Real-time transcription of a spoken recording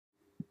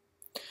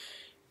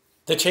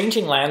The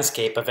changing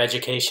landscape of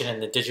education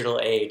in the digital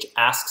age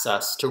asks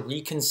us to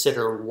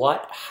reconsider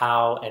what,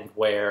 how, and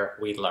where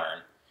we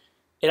learn.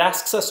 It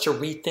asks us to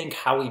rethink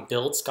how we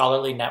build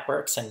scholarly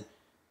networks and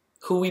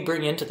who we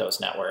bring into those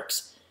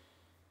networks.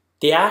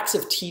 The acts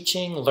of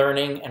teaching,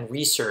 learning, and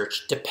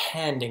research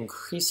depend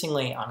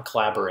increasingly on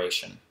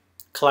collaboration.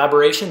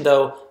 Collaboration,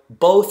 though,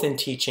 both in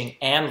teaching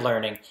and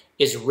learning,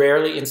 is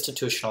rarely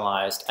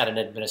institutionalized at an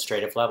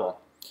administrative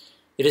level.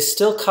 It is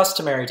still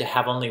customary to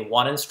have only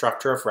one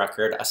instructor of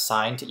record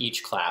assigned to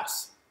each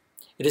class.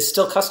 It is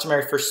still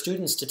customary for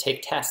students to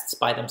take tests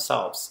by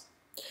themselves.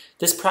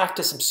 This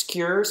practice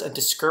obscures and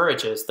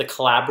discourages the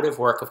collaborative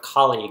work of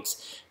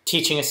colleagues,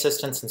 teaching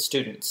assistants, and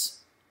students.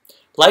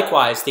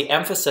 Likewise, the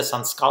emphasis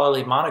on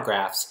scholarly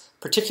monographs,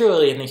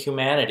 particularly in the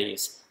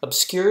humanities,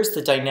 obscures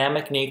the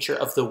dynamic nature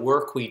of the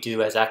work we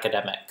do as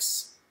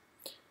academics.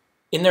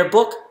 In their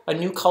book, A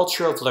New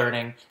Culture of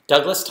Learning,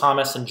 Douglas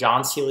Thomas and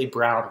John Seely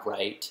Brown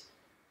write,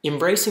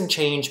 "Embracing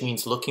change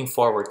means looking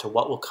forward to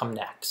what will come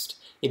next.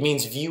 It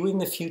means viewing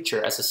the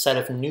future as a set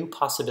of new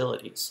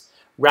possibilities.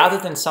 Rather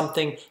than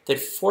something that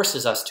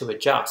forces us to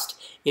adjust,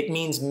 it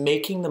means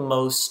making the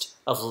most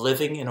of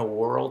living in a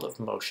world of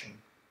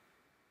motion."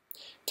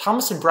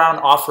 Thomas and Brown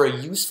offer a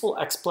useful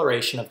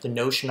exploration of the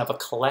notion of a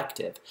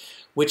collective,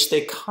 which they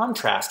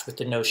contrast with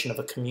the notion of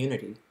a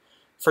community.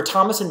 For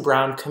Thomas and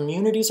Brown,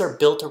 communities are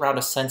built around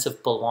a sense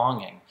of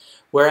belonging,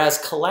 whereas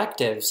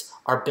collectives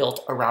are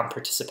built around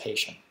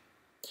participation.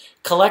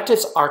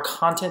 Collectives are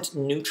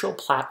content-neutral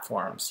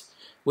platforms,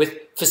 with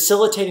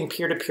facilitating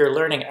peer-to-peer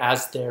learning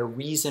as their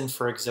reason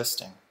for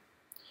existing.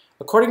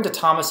 According to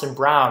Thomas and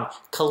Brown,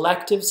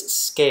 collectives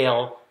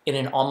scale in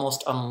an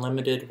almost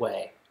unlimited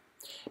way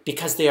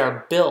because they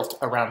are built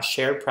around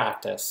shared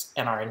practice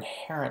and are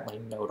inherently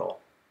nodal.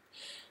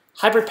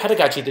 Hybrid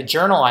Pedagogy, the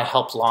journal I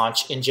helped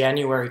launch in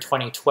January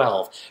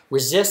 2012,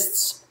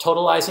 resists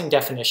totalizing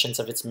definitions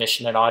of its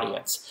mission and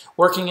audience,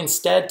 working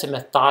instead to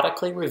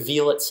methodically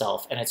reveal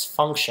itself and its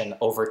function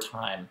over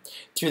time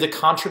through the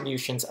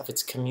contributions of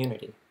its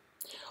community.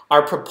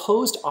 Our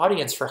proposed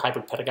audience for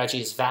Hybrid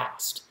Pedagogy is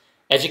vast.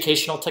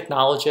 Educational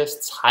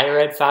technologists, higher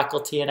ed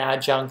faculty and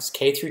adjuncts,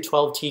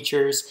 K-12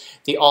 teachers,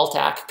 the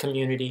alt-ac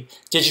community,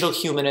 digital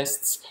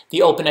humanists,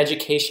 the open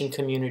education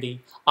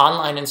community,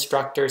 online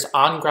instructors,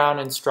 on-ground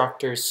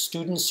instructors,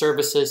 student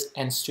services,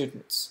 and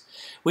students.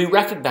 We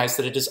recognize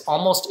that it is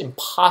almost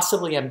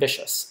impossibly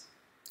ambitious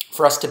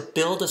for us to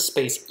build a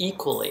space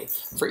equally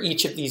for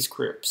each of these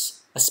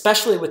groups,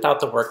 especially without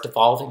the work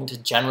devolving into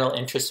general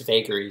interest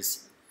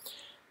vagaries.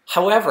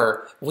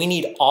 However, we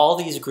need all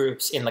these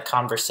groups in the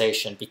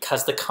conversation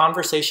because the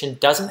conversation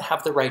doesn't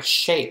have the right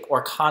shape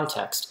or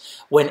context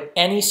when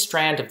any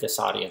strand of this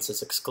audience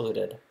is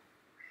excluded.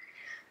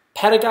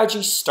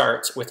 Pedagogy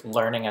starts with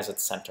learning as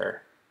its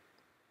center,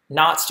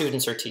 not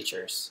students or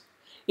teachers.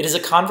 It is a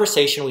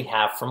conversation we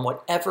have from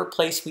whatever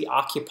place we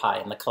occupy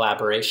in the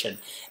collaboration,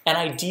 and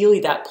ideally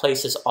that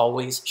place is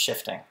always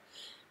shifting.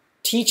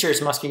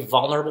 Teachers must be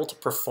vulnerable to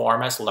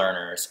perform as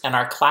learners, and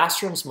our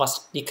classrooms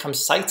must become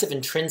sites of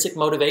intrinsic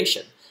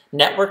motivation,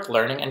 networked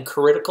learning, and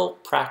critical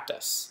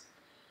practice.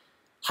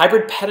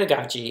 Hybrid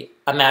Pedagogy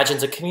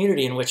imagines a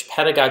community in which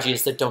pedagogy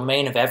is the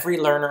domain of every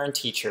learner and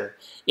teacher,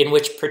 in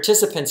which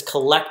participants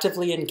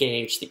collectively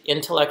engage the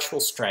intellectual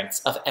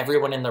strengths of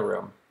everyone in the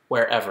room,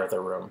 wherever the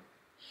room.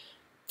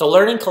 The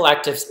Learning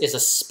Collectives is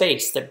a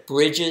space that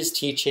bridges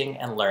teaching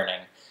and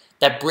learning,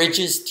 that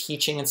bridges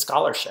teaching and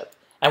scholarship.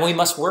 And we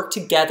must work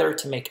together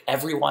to make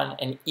everyone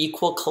an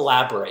equal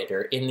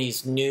collaborator in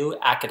these new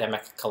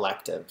academic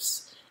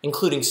collectives,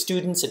 including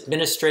students,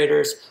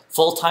 administrators,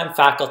 full-time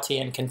faculty,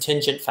 and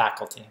contingent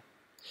faculty.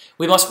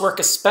 We must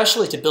work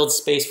especially to build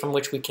space from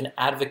which we can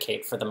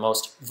advocate for the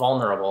most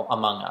vulnerable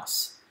among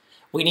us.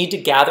 We need to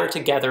gather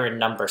together in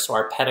number so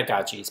our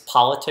pedagogies,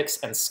 politics,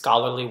 and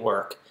scholarly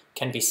work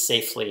can be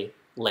safely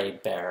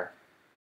laid bare.